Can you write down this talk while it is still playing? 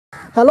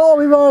Hello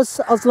viewers,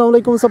 अस्सलाम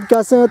वालेकुम। सब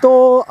कैसे हैं?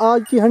 तो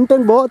आज की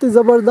हंटिंग बहुत ही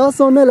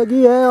ज़बरदस्त होने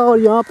लगी है और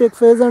यहाँ पे एक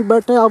फेजेंट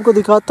बैठे हैं, आपको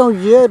दिखाता हूँ।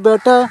 ये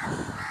बैठा है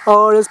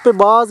और इस पे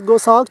बाज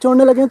गोशाक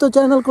छोड़ने लगे हैं। तो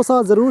चैनल को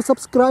साथ ज़रूर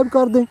सब्सक्राइब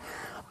कर दें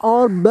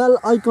और बेल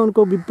आइकन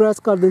को भी प्रेस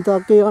कर दें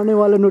ताकि आने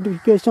वाले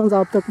नोटिफिकेशंस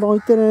आप तक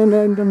पहुँचते रहें,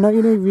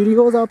 नई नई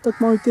वीडियोज़ आप तक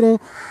पहुँचती रहें।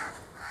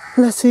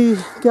 वैसे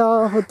क्या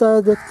होता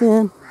है देखते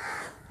हैं।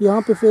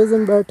 यहाँ पे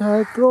फेजेंट बैठा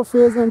है, क्रो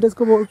फेजेंट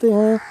इसको बोलते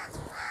हैं,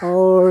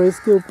 और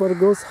इसके ऊपर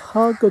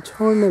गोशाक को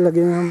छोड़ने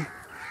लगे हैं हम।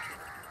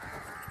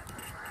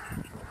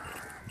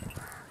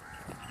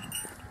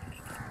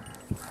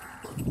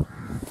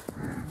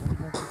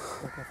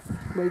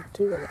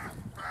 बैठे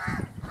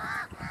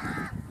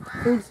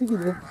कुर्सी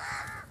किधर?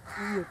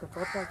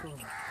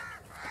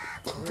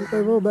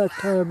 तो वो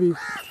बैठा है अभी।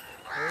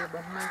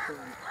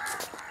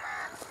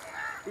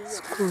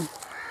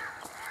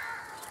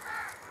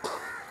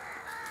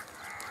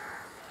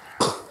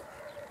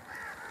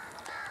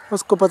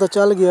 उसको पता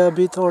चल गया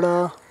अभी थोड़ा।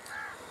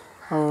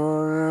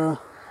 और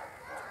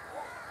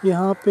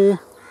यहाँ पे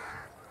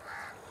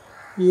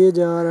ये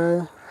जा रहा है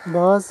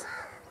बाज,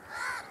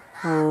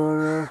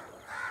 और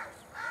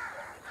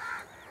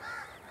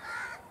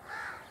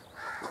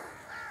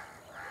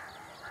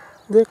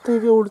देखते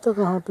हैं कि उड़ता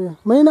कहाँ पे।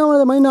 महीना मर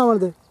दे, महीना मर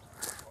दे।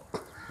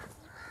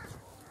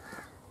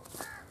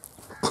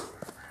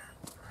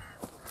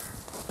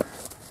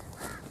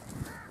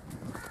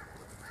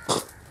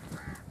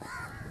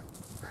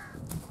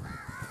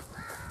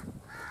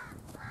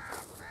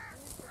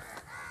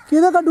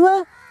 किधर कटू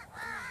है?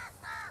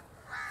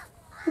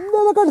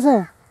 किधर कट से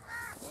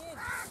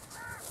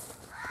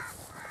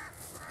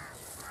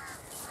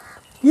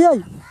ये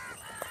आई?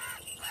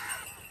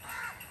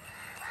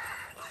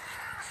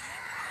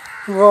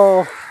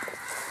 वाह,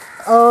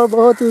 और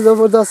बहुत ही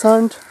ज़बरदस्त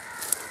हंट।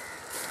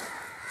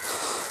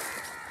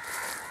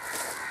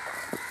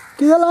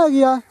 किधर ला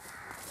गया?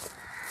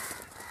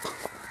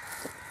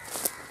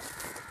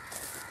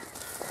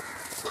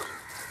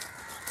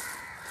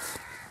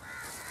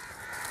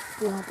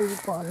 यहाँ पे भी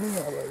पानी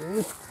है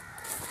भाई।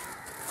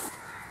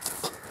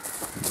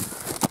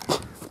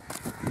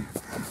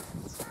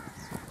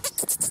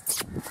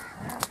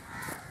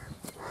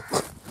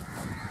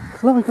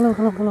 खिलाओ खिलाओ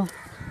खिलाओ खिलाओ।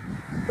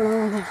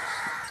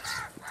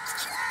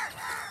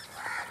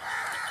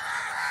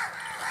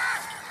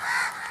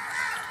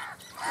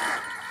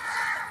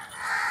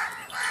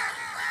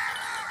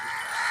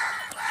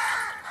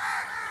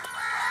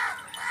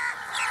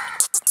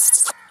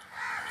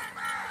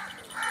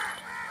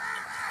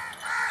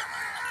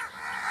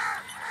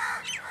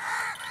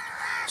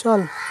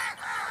 चल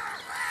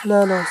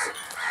ले लो।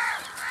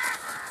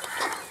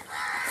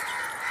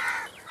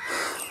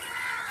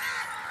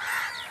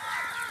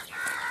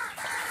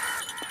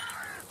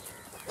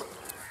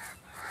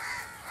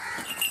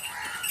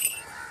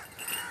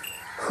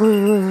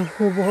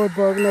 बहुत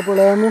भागना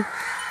पड़ा हमें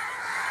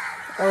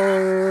और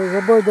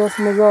ज़बरदस्त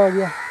मज़ा आ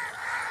गया।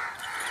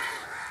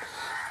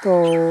 तो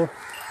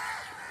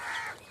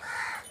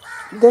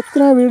देखते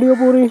हैं वीडियो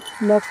पूरी,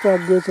 नेक्स्ट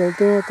आगे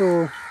चलते हैं। तो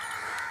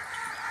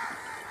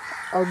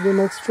आगे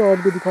नेक्स्ट शॉट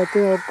भी दिखाते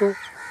हैं आपको।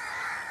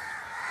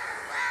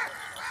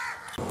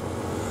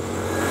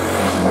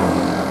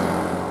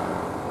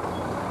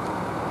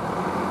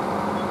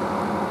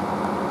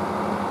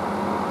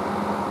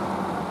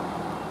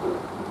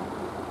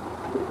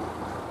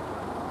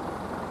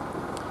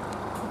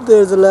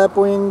 There's a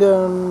lapwing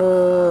and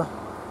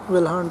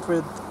we'll hunt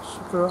with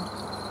shikra.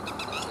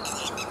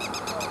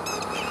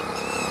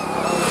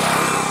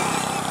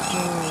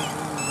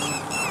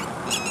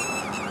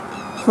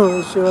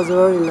 She was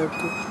very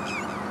lucky.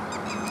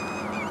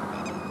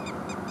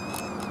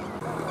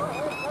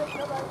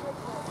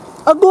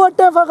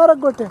 अगोटे फकर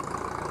अगोटे।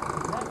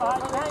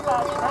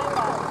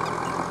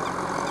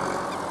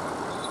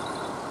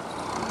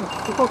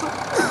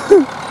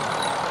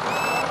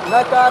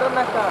 नकार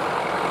नकार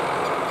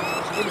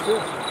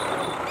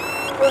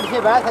उड़ से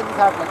बात है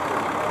साथ लगती है।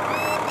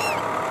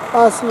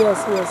 आसी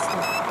आसी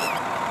आसी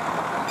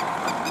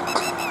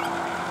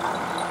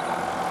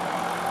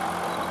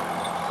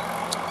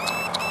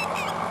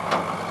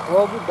वो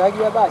भी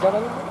भागिया भाषा में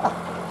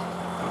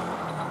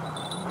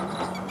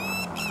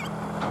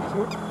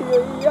छुट्टी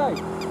हुई आई।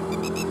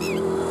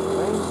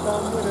 मैं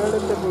सामने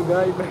रड़ते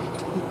बुगाई बैठी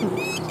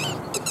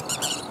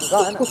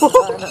गाना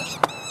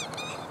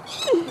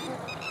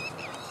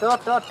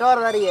टोर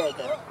वाली है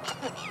क्या?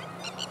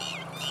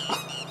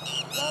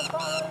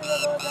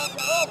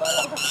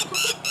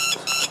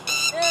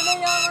 ये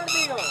नहीं आवन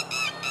दियो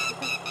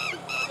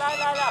ला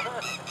ला ला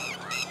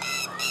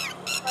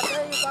अच्छा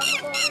ये काम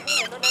को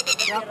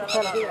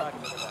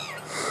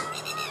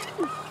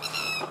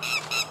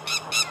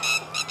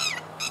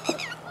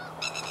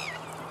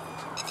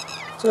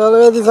चलो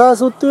ये दिशा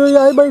सुती हुई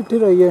आई बैठी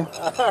रही है।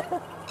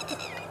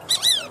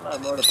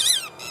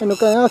 इन्हों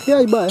कहा आखिर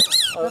आई बाय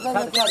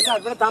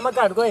काट तामा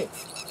काट कोई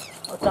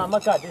और तामा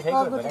काट सही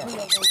कर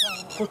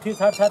कुठी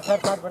सर सर सर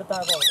सर बढ़ता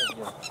है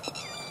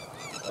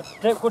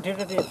ट्रे कुठी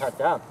टे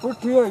था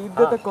कुठी है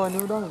इधर तक कौन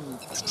उड़ा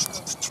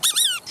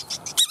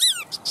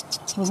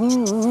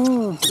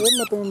फिर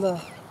न पेंदा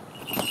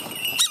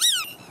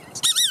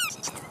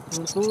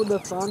तू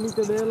दस्तानी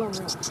ते दे ला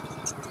मैं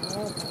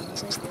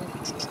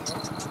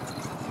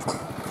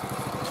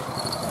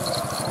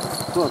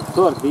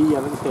तोड़ दी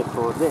यार ते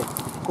छोड़ दे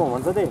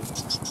घूमन तो दे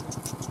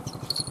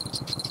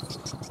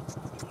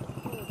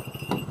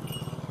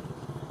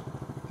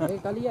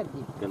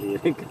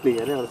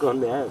कलियर है और कौन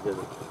ले आया फिर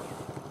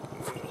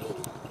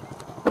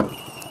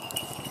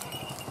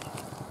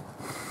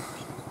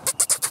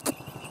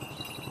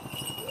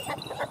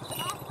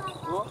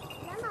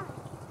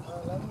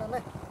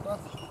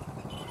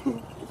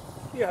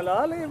ये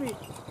हलाल है अभी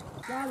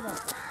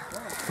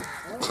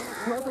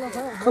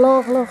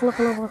खला खला खला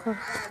खला खला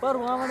पर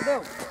वहाँ मर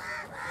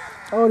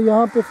दो और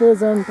यहाँ पे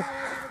फेजेंट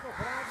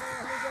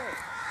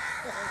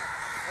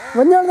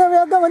वंजन दे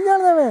आगे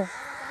वंजन दे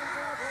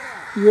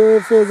ये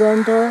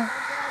फेजेंट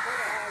है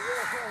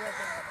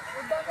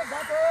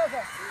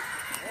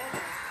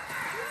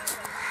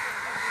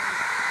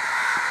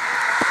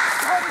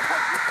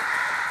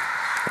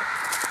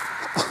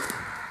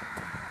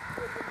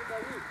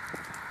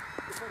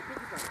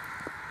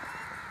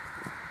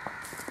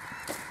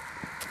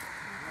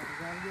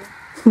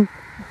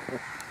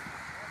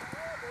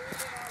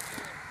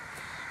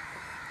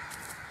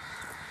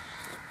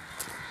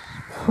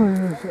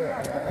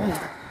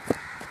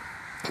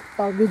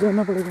आगे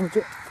जाना पड़ेगा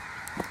मुझे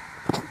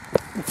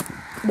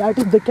दैट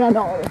इज द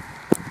कैनल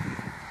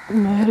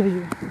नहर है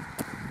ये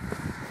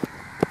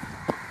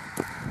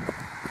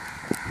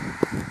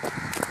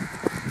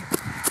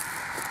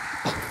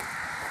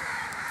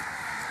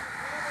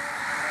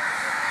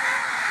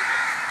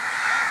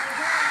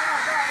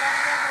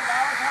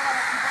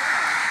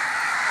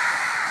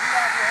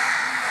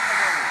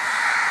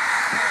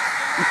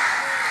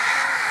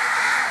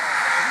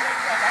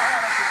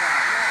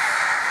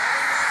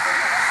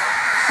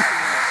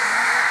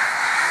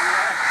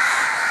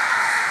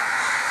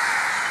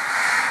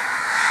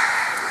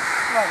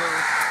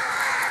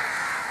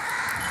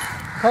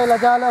खैला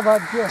जाला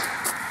भाग्य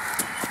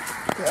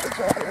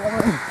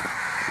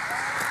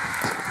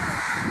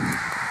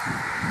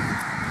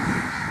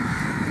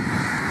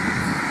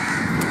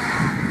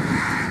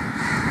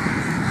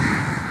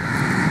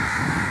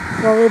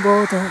कवे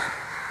बहुत है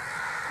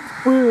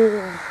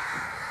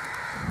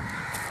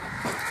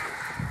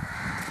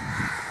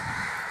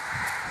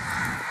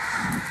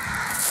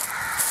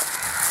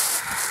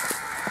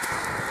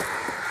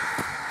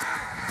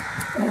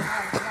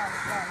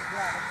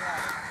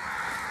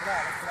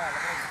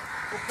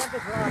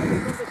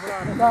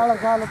गाला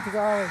गाला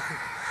गाला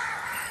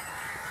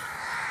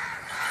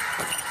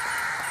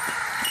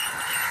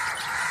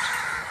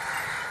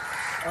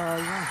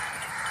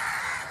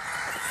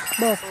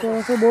बस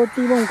कैसे बहुत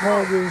टीमों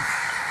खा गई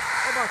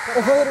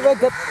फिर वे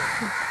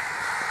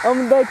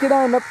हम देख रहे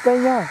हैं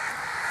नपकैया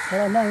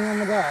थोड़ा नहीं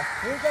मजा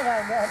ठीक है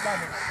भाई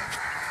मेहरबानी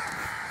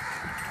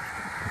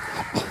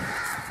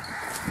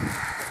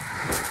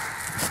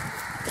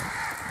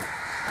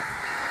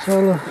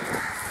चलो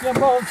ये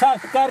बहुत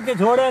सख्त करके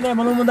छोड़े ने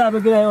मनु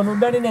मुताबिक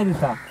उन्होंने नहीं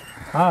दिता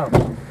हाँ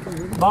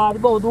बात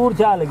बहुत दूर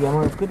चल गया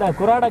मैं कितना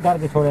कुराड़ा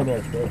करके छोड़े ने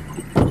इसके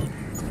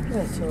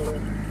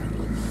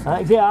हाँ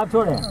इसे आप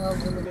छोड़े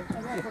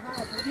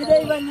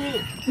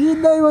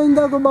इधर ही वहीं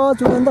को बात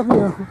चुनेंदा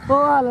फिर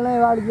ओ हालने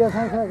वाल गया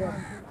था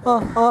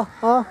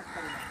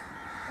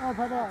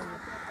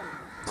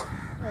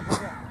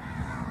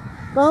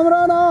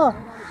कामरान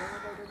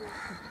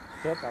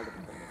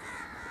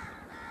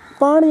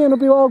पानी नु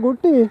पीवा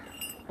गुट्टी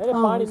अरे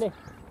पानी नहीं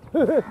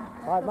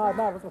मार मार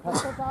मार तो पानी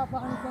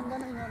चंगा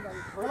नहीं होंदा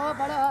खलो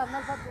बड़े हाथ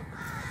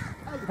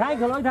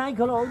न ठाई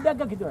खलो उधर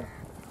का किधर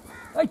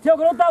इथे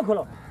खलो ता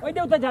खलो ओए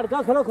दे उतर चढ़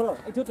का खलो खलो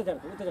इथे उतर चढ़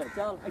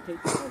चल इथे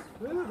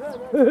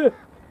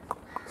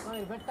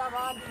ओए बेटा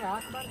बाहर की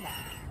हाथ मार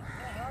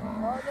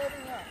हो दे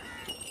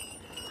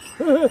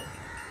नहीं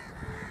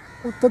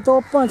उत्ते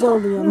तोपां चल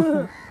रही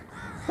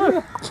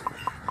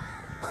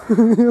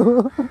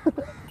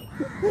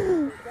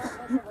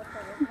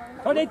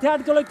थोड़ी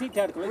ठहर चलो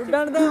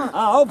उड़न दे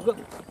हां ओ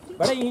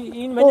बड़े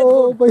इन में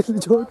ओ पहले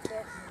छोट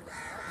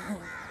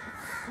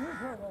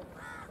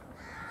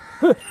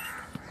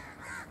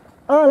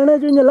आलने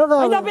चुने लगा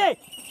वहिंदा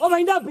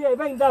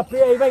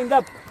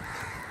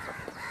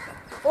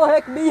ओ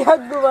एक दी हक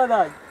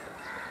गुवादा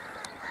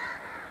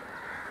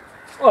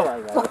ओ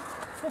भाई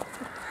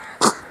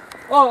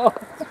ओ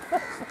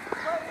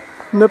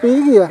न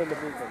पी गया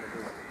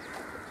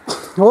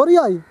और ही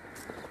आई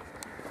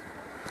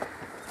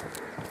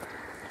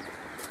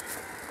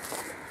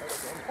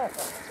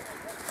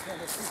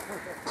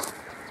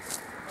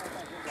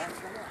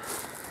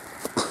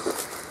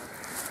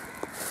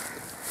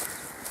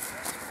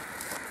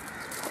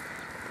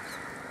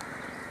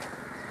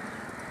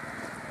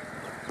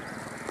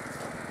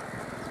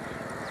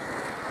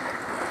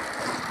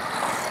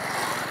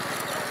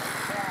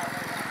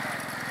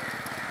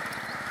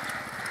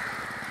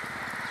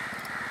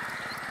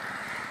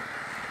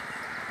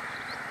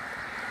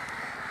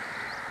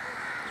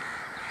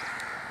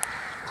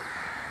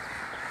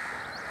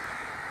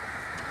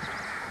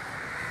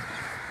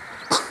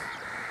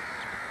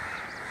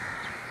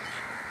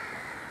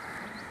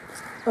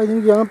आई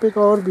थिंक यहाँ पे एक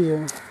और भी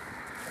है।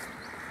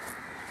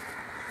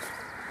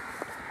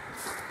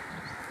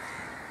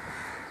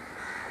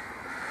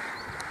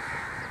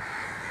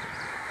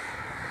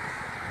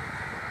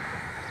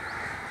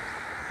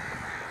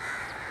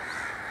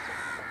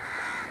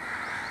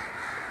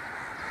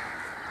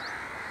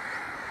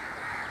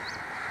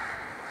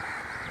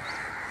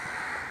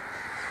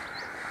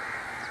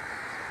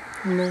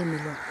 नहीं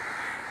मिला।